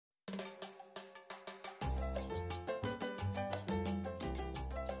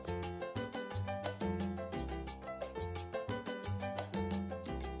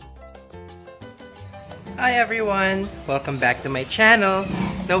Hi everyone! Welcome back to my channel.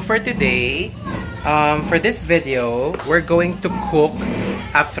 Now for today, for this video, we're going to cook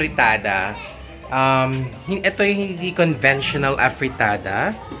afritada. Ito yung hindi conventional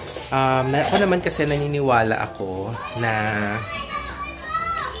afritada. Ako naman kasi naniniwala ako na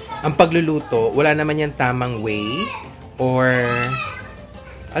ang pagluluto, wala naman yung tamang way or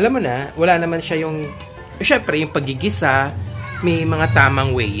alam mo na, wala naman siya yung syempre yung paggigisa, may mga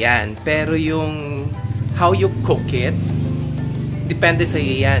tamang way yan. Pero yung how you cook it, depende sa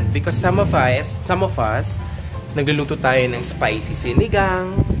iyo yan. Because some of us, nagluluto tayo ng spicy sinigang,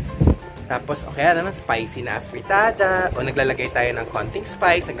 tapos okay naman, spicy na afritada, o naglalagay tayo ng konting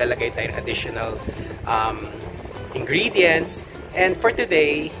spice, naglalagay tayo ng additional ingredients. And for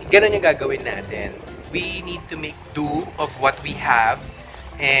today, ganun yung gagawin natin. We need to make do of what we have,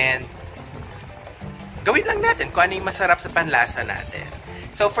 and gawin lang natin kung ano yung masarap sa panlasa natin.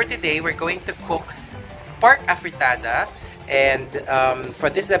 So for today, we're going to cook Pork Afritada, and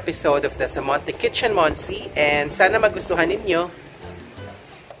for this episode of the Samonte Kitchen Moncy, and sana magustuhan ninyo.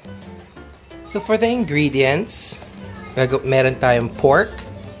 So for the ingredients, meron tayong pork,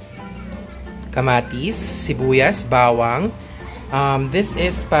 kamatis, sibuyas, bawang. This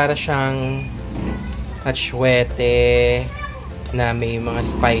is para siyang atsuete na may mga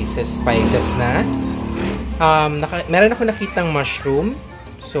spices na. Meron ako nakitang mushroom,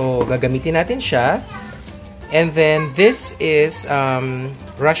 so gagamitin natin siya. And then, this is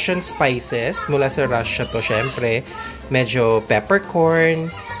Russian spices. Mula sa Russia to, syempre. Medyo peppercorn,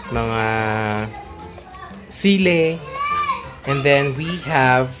 mga sili. And then, we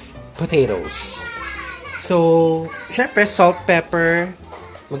have potatoes. So, syempre, salt, pepper.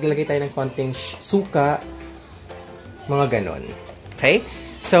 Maglalagay tayo ng konting suka. Mga ganon. Okay?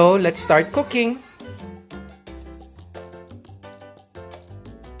 So, let's start cooking.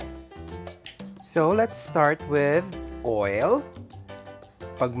 So, let's start with oil.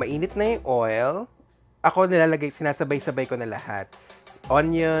 Pag mainit na yung oil, ako sinasabay-sabay ko na lahat.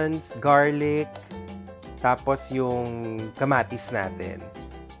 Onions, garlic, tapos yung kamatis natin.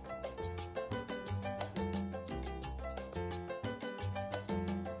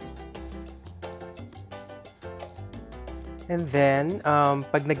 And then,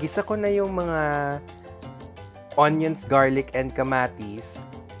 pag nagisa ko na yung mga onions, garlic, and kamatis,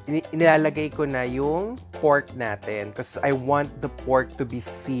 inilalagay ko na yung pork natin because I want the pork to be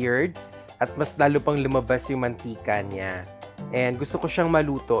seared at mas lalo pang lumabas yung mantika niya. And gusto ko siyang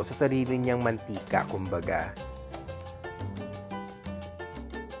maluto sa sarili niyang mantika, kumbaga.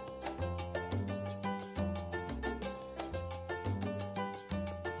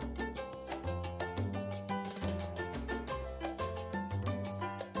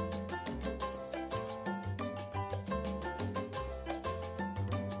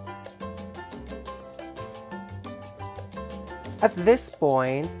 At this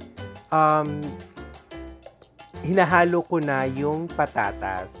point, hinahalo ko na yung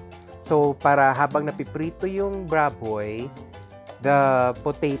patatas. So, para habang napiprito yung baboy, the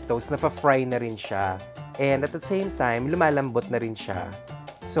potatoes, napa-fry na rin siya. And at the same time, lumalambot na rin siya.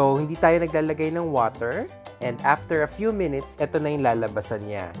 So, hindi tayo naglalagay ng water. And after a few minutes, ito na yung lalabasan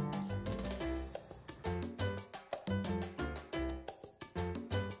niya.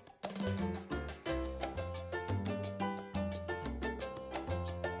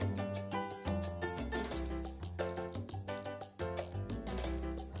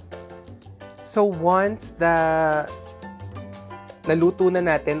 So, once naluto na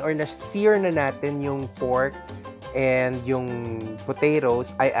natin or na-sear na natin yung pork and yung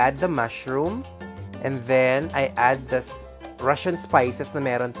potatoes, I add the mushroom and then I add the Russian spices na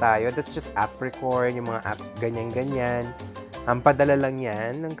meron tayo. That's just apricot, yung mga ganyan-ganyan. Padala lang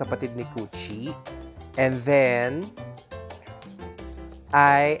yan ng kapatid ni Kuchi. And then,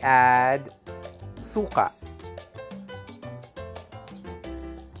 I add suka.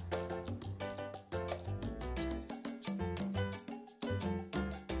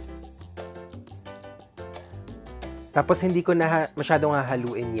 Tapos, hindi ko na masyadong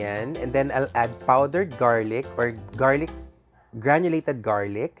hahaluin yan. And then, I'll add powdered garlic or granulated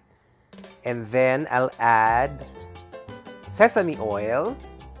garlic. And then, I'll add sesame oil.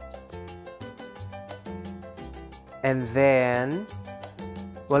 And then,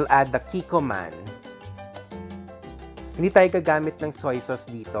 we'll add the kikoman. Hindi tayo gagamit ng soy sauce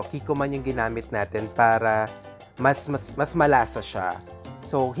dito. Kikoman yung ginamit natin para mas malasa siya.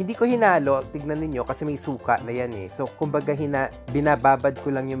 So, hindi ko hinalo. Tignan ninyo kasi may suka na yan eh. So, kumbaga binababad ko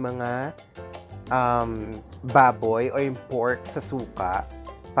lang yung mga baboy o yung pork sa suka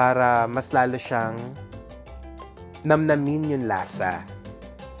para mas lalo siyang namnamin yung lasa.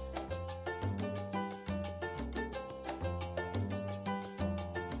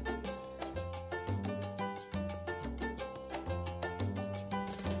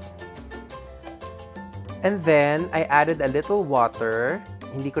 And then, I added a little water.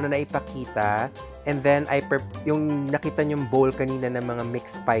 Hindi ko na naipakita. And then, yung nakita niyong bowl kanina ng mga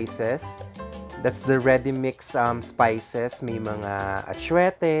mixed spices. That's the ready mix spices. May mga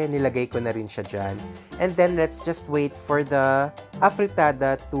atsuete. Nilagay ko na rin siya dyan. And then, let's just wait for the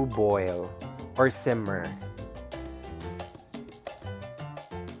afritada to boil or simmer.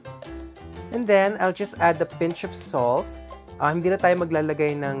 And then, I'll just add a pinch of salt. Hindi na tayo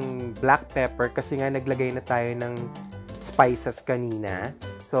maglalagay ng black pepper kasi nga naglagay na tayo ng spices kanina.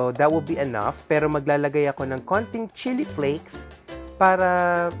 So, that will be enough. Pero maglalagay ako ng konting chili flakes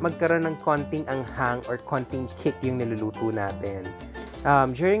para magkaroon ng konting anghang or konting kick yung niluluto natin.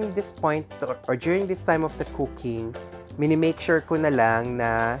 During this point or during this time of the cooking, mini-make sure ko na lang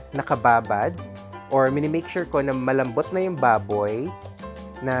na nakababad or mini-make sure ko na malambot na yung baboy,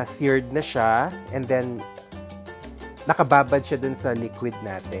 na seared na siya, and then nakababad siya dun sa liquid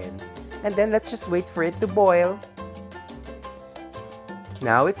natin. And then, let's just wait for it to boil.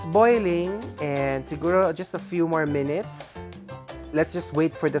 Now, it's boiling, and siguro just a few more minutes. Let's just wait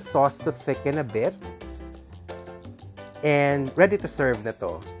for the sauce to thicken a bit. And ready to serve na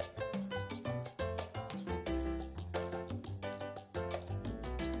to.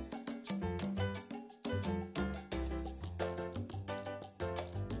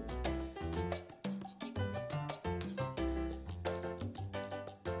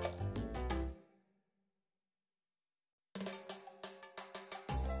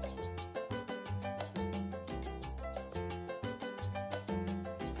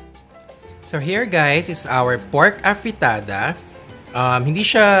 So here guys is our pork afritada. Hindi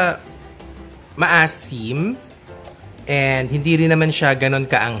siya maasim and hindi rin naman siya ganon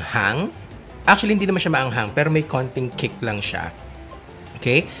kaanghang. Actually, hindi naman siya maanghang pero may konting kick lang siya.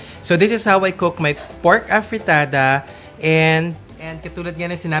 Okay? So this is how I cook my pork afritada, and katulad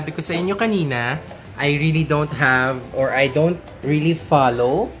nga ng sinabi ko sa inyo kanina, I really don't have or I don't really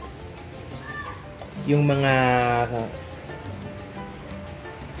follow yung mga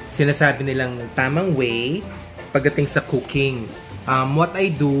sinasabi nilang tamang way pagdating sa cooking. What I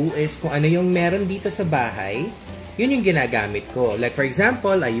do is kung ano yung meron dito sa bahay, yun yung ginagamit ko. Like for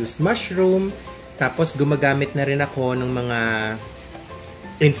example, I used mushroom, tapos gumagamit na rin ako ng mga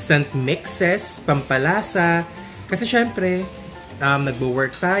instant mixes, pampalasa. Kasi syempre,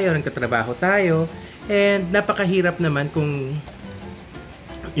 nagwo-work tayo, nagtatrabaho tayo, and napakahirap naman kung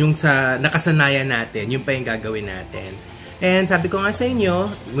yung sa nakasanayan natin, yung pa yung gagawin natin. And sabi ko nga sa inyo,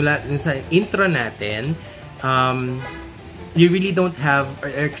 mula sa intro natin, you really don't have,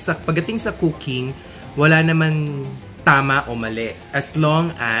 pagdating sa cooking, wala naman tama o mali. As long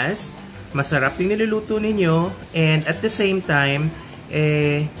as masarap yung niluluto ninyo, and at the same time,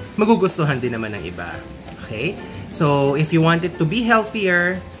 magugustuhan din naman ng iba. Okay? So, if you want it to be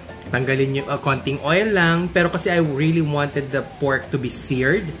healthier, tanggalin nyo konting oil lang. Pero kasi I really wanted the pork to be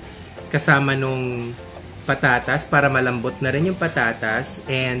seared kasama nung patatas para malambot na rin yung patatas.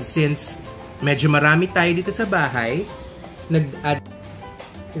 And since medyo marami tayo dito sa bahay, nag-add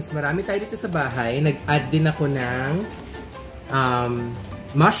din ako ng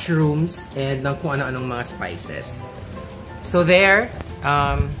mushrooms and ng kung ano-anong mga spices. So there,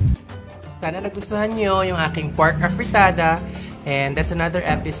 sana nagustuhan nyo yung aking pork afritada. And that's another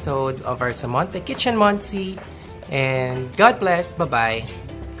episode of our Samonte Kitchen Moncy. And God bless. Bye-bye.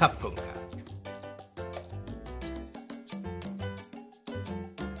 Kapkong.